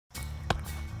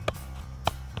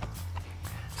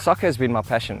Soccer has been my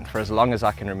passion for as long as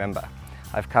I can remember.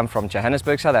 I've come from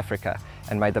Johannesburg, South Africa,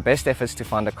 and made the best efforts to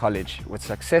find a college with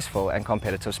successful and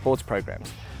competitive sports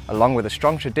programs, along with a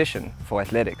strong tradition for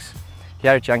athletics.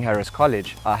 Here at Young Harris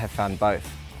College, I have found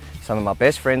both. Some of my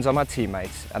best friends are my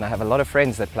teammates, and I have a lot of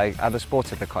friends that play other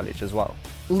sports at the college as well.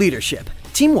 Leadership,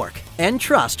 teamwork, and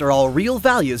trust are all real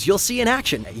values you'll see in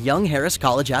action at Young Harris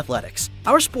College Athletics.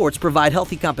 Our sports provide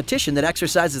healthy competition that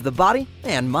exercises the body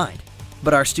and mind.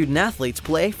 But our student athletes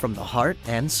play from the heart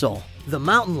and soul. The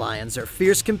Mountain Lions are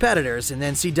fierce competitors in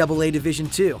NCAA Division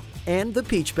II and the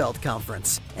Peach Belt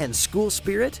Conference, and school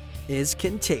spirit is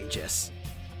contagious.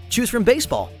 Choose from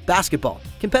baseball, basketball,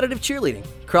 competitive cheerleading,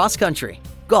 cross country,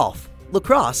 golf,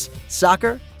 lacrosse,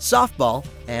 soccer, softball,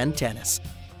 and tennis.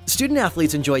 Student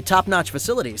athletes enjoy top-notch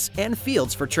facilities and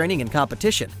fields for training and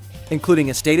competition, including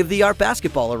a state-of-the-art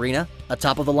basketball arena, a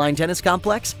top-of-the-line tennis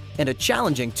complex, and a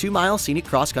challenging 2-mile scenic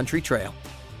cross-country trail.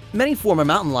 Many former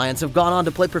Mountain Lions have gone on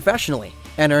to play professionally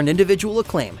and earned individual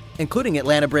acclaim, including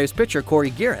Atlanta Braves pitcher Corey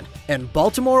Guerin and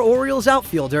Baltimore Orioles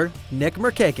outfielder Nick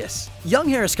Markakis. Young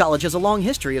Harris College has a long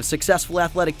history of successful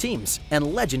athletic teams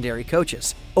and legendary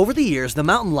coaches. Over the years, the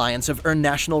Mountain Lions have earned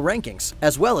national rankings,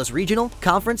 as well as regional,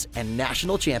 conference, and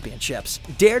national championships.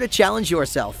 Dare to challenge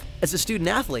yourself as a student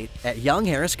athlete at Young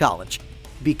Harris College.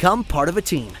 Become part of a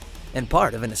team and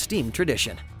part of an esteemed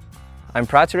tradition. I'm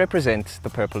proud to represent the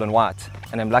purple and white,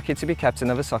 and I'm lucky to be captain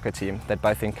of a soccer team that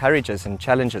both encourages and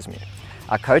challenges me.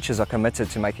 Our coaches are committed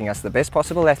to making us the best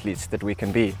possible athletes that we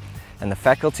can be, and the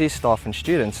faculty, staff and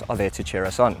students are there to cheer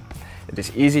us on. It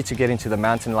is easy to get into the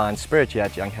Mountain Lion spirit here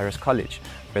at Young Harris College,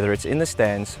 whether it's in the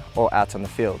stands or out on the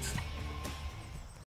fields.